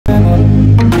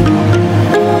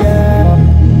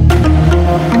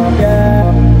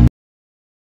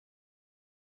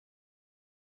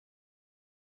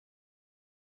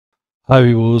Hi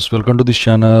viewers, welcome to this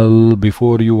channel.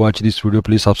 Before you watch this video,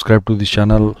 please subscribe to this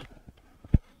channel.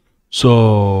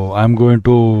 So I'm going to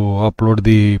upload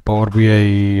the Power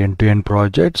BI end-to-end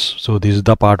projects. So this is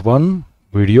the part 1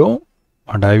 video,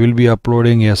 and I will be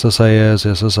uploading SSIS,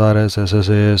 SSRS,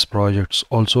 SSAS projects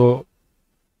also,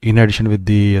 in addition with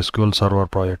the SQL Server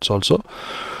projects also.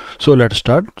 So let's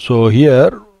start. So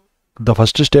here the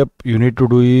first step you need to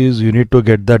do is you need to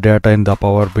get the data in the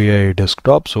Power BI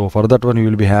desktop. So for that one you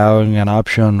will be having an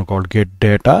option called get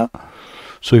data.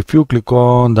 So if you click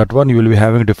on that one, you will be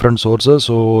having different sources.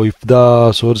 So if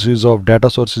the sources of data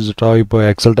sources type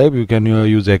Excel type, you can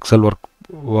use Excel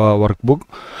workbook.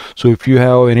 So if you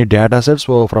have any data sets,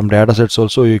 so from data sets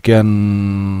also you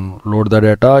can load the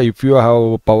data. If you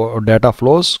have data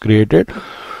flows created,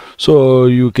 so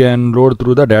you can load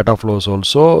through the data flows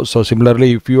also. So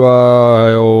similarly, if you are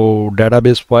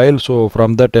database file, so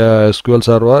from that SQL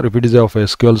server, if it is of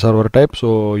SQL server type,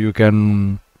 so you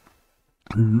can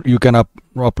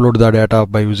upload the data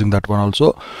by using that one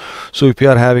also. So if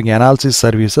you are having analysis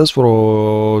services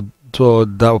for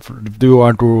if you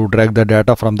want to drag the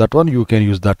data from that one, you can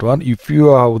use that one. If you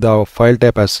have the file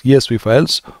type as CSV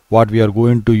files, what we are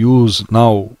going to use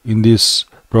now in this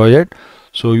project,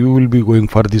 so you will be going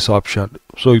for this option.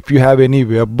 So if you have any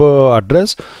web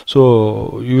address,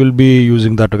 so you will be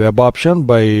using that web option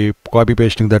by copy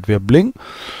pasting that web link.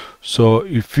 So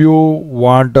if you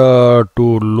want to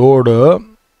load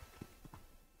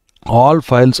all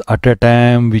files at a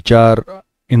time which are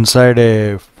inside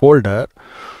a folder,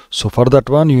 so for that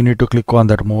one you need to click on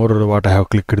that more what I have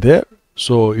clicked there.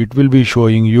 So it will be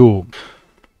showing you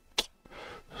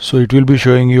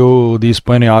these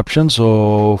many options.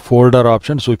 So folder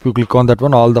option, so if you click on that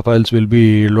one, all the files will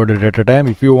be loaded at a time.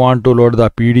 If you want to load the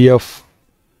PDF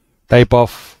type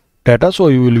of data, so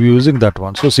you will be using that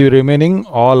one. So see, remaining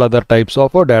all other types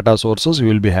of data sources you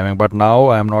will be having, but now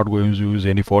I am not going to use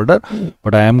any folder,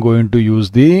 but I am going to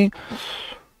use the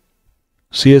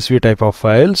CSV type of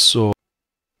files.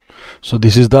 So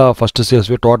this is the first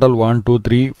CSV. Total 1 2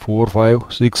 3 4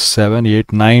 5 6 7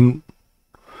 8 9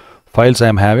 files I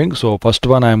am having. So first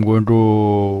one I am going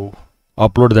to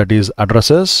upload, that is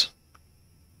addresses.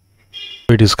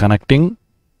 It is connecting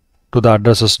to the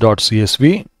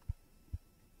addresses.csv.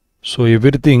 so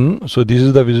everything, so this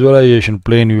is the visualization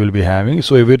plane you will be having.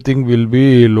 So everything will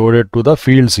be loaded to the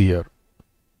fields here.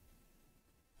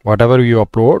 Whatever you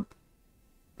upload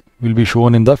will be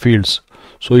shown in the fields.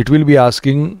 So it will be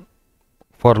asking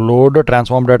for load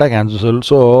transform data cancel.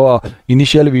 So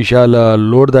initially we shall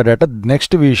load the data,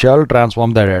 next we shall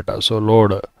transform the data. So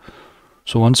load.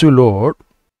 So once you load,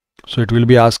 so it will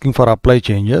be asking for apply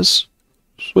changes.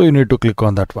 So you need to click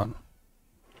on that one.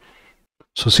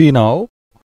 So see now,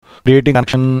 creating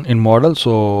connection in model.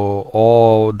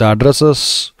 So the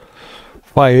addresses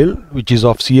file which is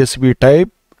of CSV type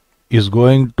is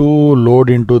going to load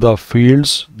into the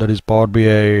fields, that is Power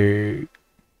BI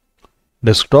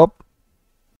desktop.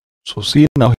 So see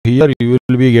now here you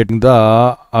will be getting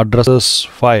the addresses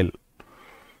file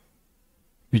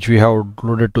which we have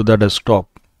loaded to the desktop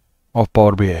of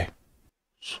Power BI.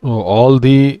 So all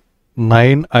the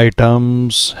 9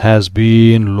 items has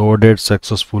been loaded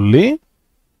successfully.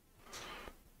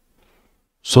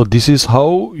 So this is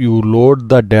how you load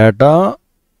the data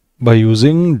by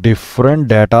using different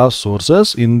data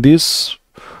sources. In this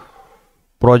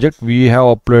project we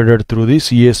have uploaded through the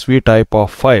CSV type of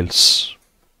files.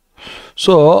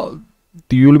 So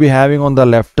you will be having on the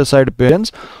left side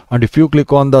parents, and if you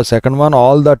click on the second one,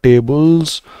 all the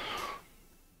tables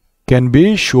can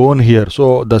be shown here.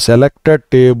 So the selected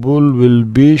table will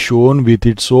be shown with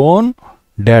its own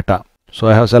data. So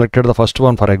I have selected the first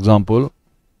one, for example,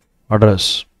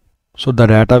 address. So the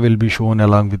data will be shown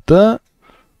along with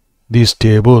these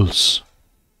tables.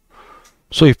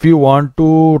 So if you want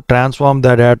to transform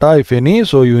the data, if any,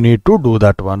 so you need to do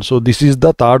that one. So this is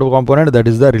the third component, that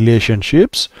is the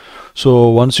relationships. So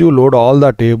once you load all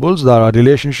the tables, the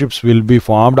relationships will be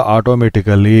formed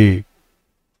automatically.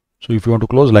 So if you want to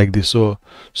close like this, so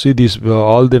see this,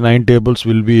 all the 9 tables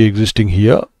will be existing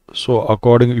here. So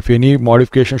according, if any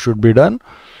modification should be done,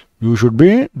 you should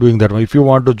be doing that one. If you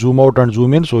want to zoom out and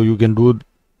zoom in, so you can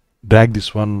drag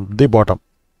this one the bottom.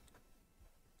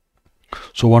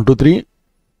 So 1 2 3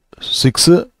 6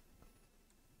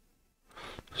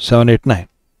 7 8 9.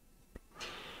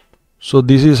 So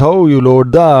this is how you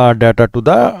load the data to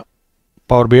the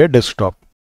Power BI desktop.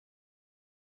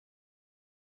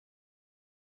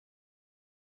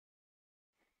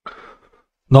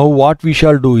 Now what we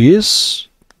shall do is,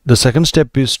 the second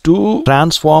step is to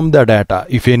transform the data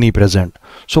if any present.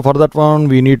 So for that one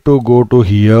we need to go to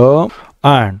here,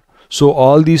 and so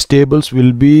all these tables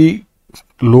will be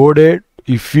loaded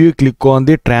if you click on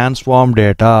the transform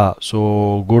data.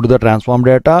 So go to the transform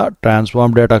data,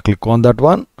 click on that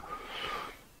one.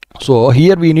 So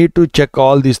here we need to check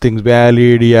all these things: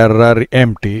 valid, error,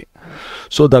 empty.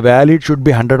 So the valid should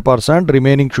be 100%,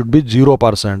 remaining should be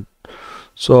 0%.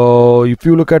 So if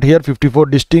you look at here, 54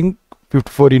 distinct,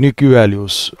 54 unique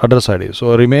values, address ID.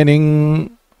 So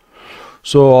remaining,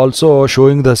 so also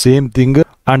showing the same thing.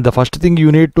 And the first thing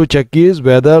you need to check is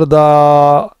whether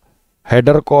the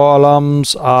header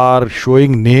columns are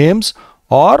showing names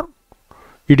or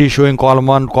it is showing column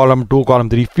 1, column 2, column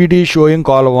 3. If it is showing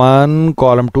column 1,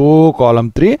 column 2,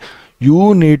 column 3,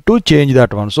 you need to change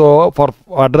that one. So for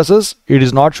addresses, it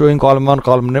is not showing column 1,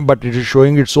 column name, but it is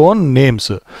showing its own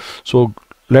names. So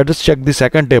let us check the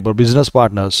second table, business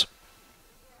partners.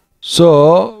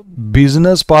 So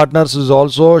business partners is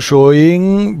also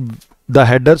showing the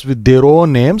headers with their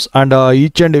own names, and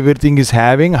each and everything is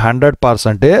having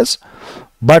 100%.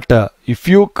 But if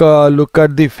you look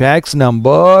at the fax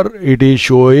number, it is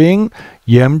showing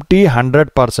empty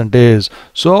 100%.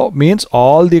 So means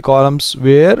all the columns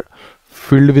were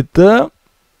filled with the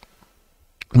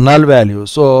null value.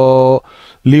 So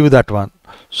leave that one.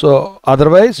 So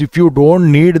otherwise, if you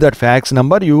don't need that fax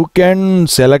number, you can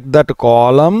select that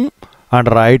column and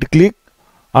right click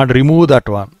and remove that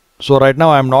one. So right now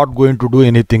I am not going to do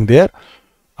anything there.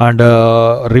 And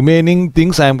remaining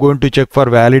things I am going to check for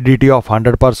validity of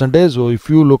 100%. So if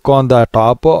you look on the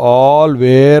top, all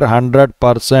were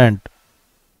 100%.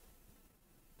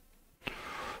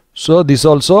 So this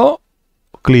also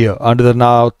clear. And the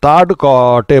now third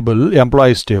table,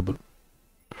 employees table.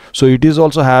 So it is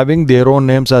also having their own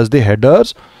names as the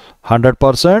headers,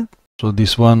 100%. So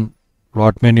this one,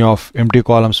 lot many of empty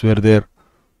columns were there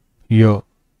here.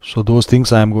 So those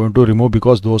things I am going to remove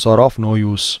because those are of no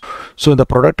use. So in the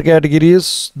product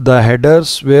categories, the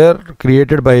headers were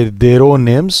created by their own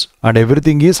names and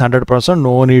everything is 100%.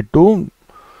 No need to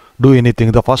do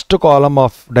anything. The first column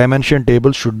of dimension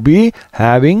table should be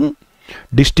having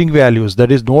distinct values.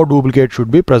 That is, no duplicate should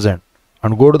be present.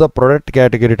 And go to the product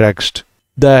category text.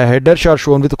 The headers are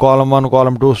shown with column 1,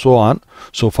 column 2, so on.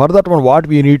 So for that one, what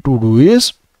we need to do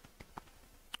is,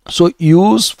 so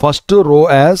use first row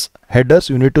as headers.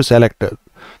 You need to select.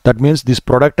 That means this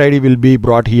product ID will be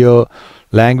brought here,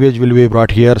 language will be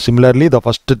brought here. Similarly, the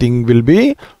first thing will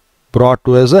be brought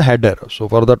to as a header. So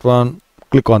for that one,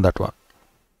 click on that one.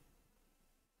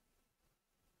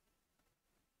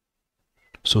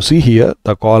 So see here,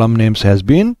 the column names has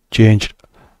been changed.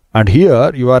 And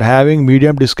here you are having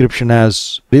medium description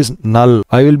as is null.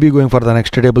 I will be going for the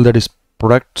next table, that is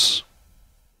products.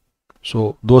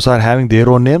 So those are having their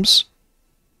own names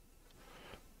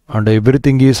and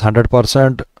everything is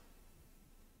 100%.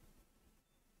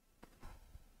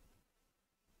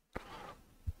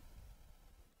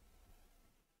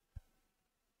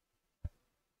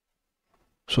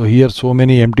 So here so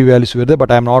many empty values were there, but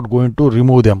I am not going to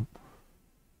remove them.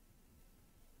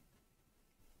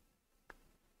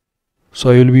 So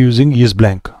I will be using is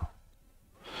blank.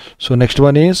 So next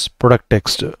one is product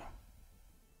text.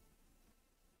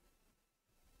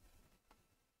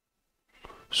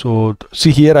 So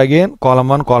see here again, column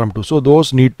 1, column 2. So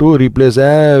those need to replace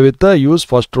with the use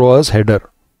first row as header.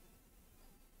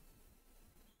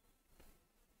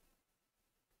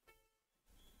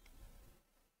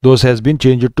 Those has been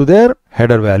changed to their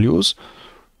header values,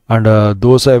 and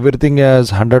those everything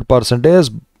as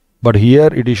 100%, but here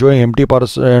it is showing empty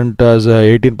percent as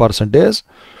 18%.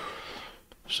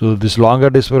 So this longer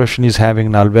description is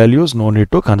having null values, no need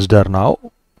to consider now.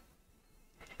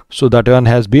 So that one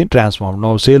has been transformed.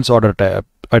 Now sales order tab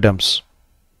items.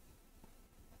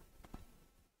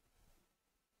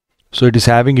 So it is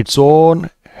having its own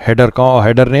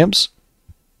header names.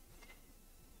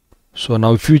 So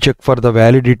now if you check for the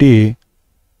validity,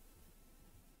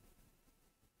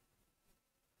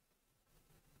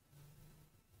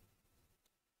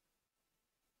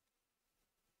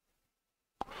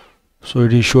 so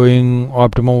it is showing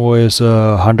Optimum OS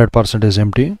 100% is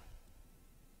empty.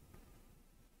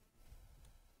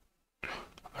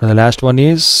 And the last one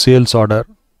is sales order.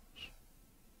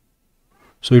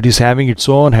 So it is having its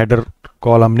own header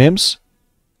column names,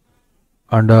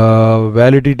 and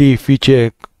validity if we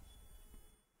check,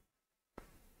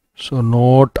 so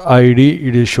note ID,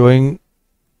 it is showing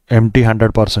empty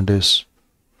 100%.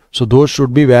 So those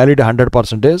should be valid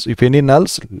 100%. If any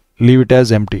nulls, leave it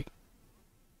as empty.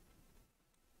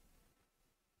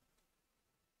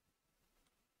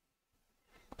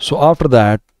 So after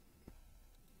that,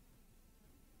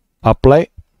 apply.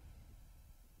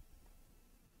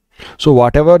 So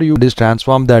whatever you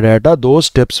transform the data, those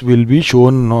steps will be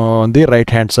shown on the right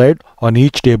hand side on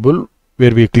each table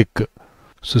where we click.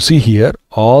 So see here,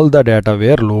 all the data we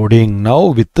are loading now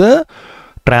with the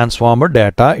transformed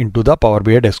data into the Power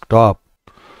BI desktop.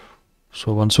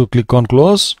 So once you click on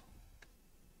close,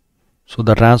 so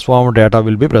the transformed data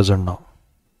will be present now.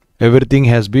 Everything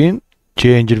has been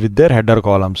changed with their header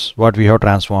columns, what we have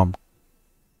transformed.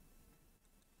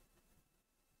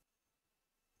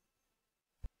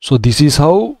 So this is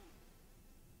how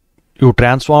you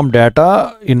transform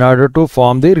data in order to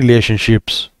form the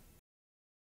relationships.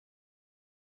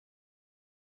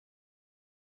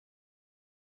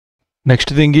 Next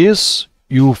thing is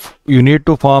you need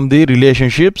to form the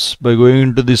relationships by going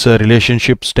into this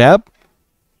relationships tab.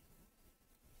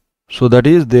 So that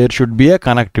is, there should be a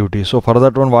connectivity. So for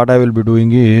that one, what I will be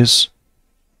doing is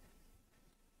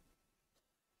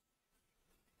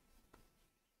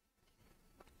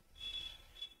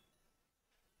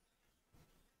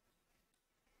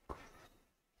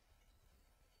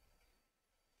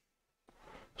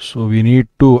so we need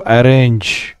to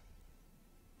arrange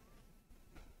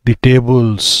the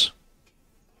tables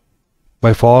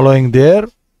by following their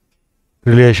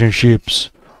relationships,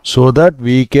 so that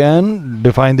we can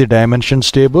define the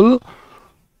dimensions table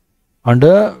and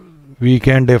we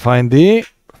can define the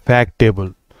fact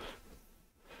table.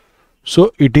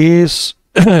 So it is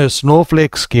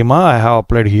snowflake schema I have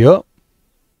applied here.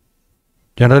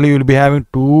 Generally you will be having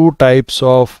two types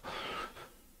of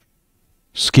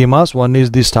schemas. One is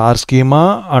the star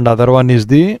schema and other one is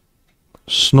the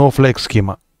snowflake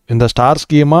schema. In the star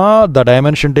schema, the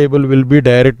dimension table will be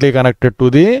directly connected to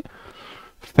the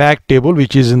fact table,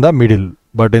 which is in the middle.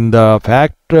 But in the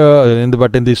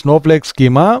in the snowflake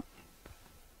schema,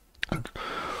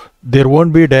 there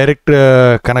won't be direct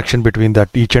connection between that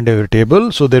each and every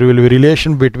table. So there will be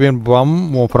relation between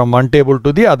from one table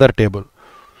to the other table.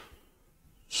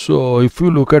 So if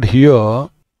you look at here,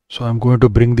 so I'm going to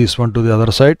bring this one to the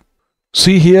other side.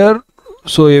 See here,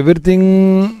 so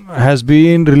everything has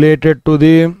been related to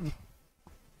the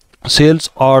sales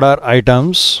order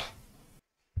items.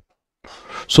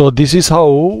 So this is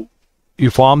how you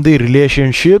form the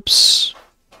relationships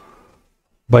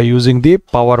by using the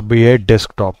Power BI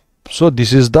desktop. So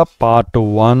this is the part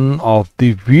 1 of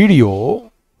the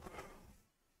video,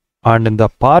 and in the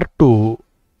part 2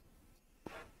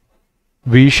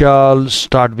 we shall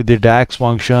start with the DAX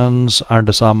functions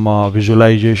and some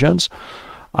visualizations,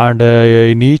 and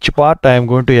in each part I am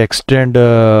going to extend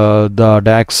the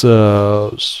DAX.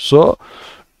 So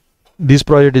this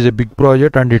project is a big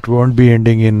project and it won't be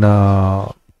ending in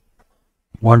 1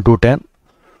 to 10.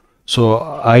 So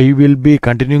I will be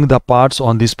continuing the parts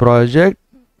on this project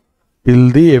till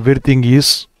the everything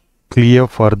is clear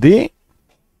for the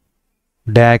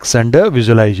DAX and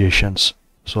visualizations.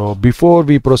 So before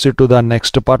we proceed to the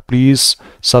next part, please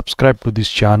subscribe to this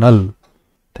channel.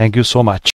 Thank you so much.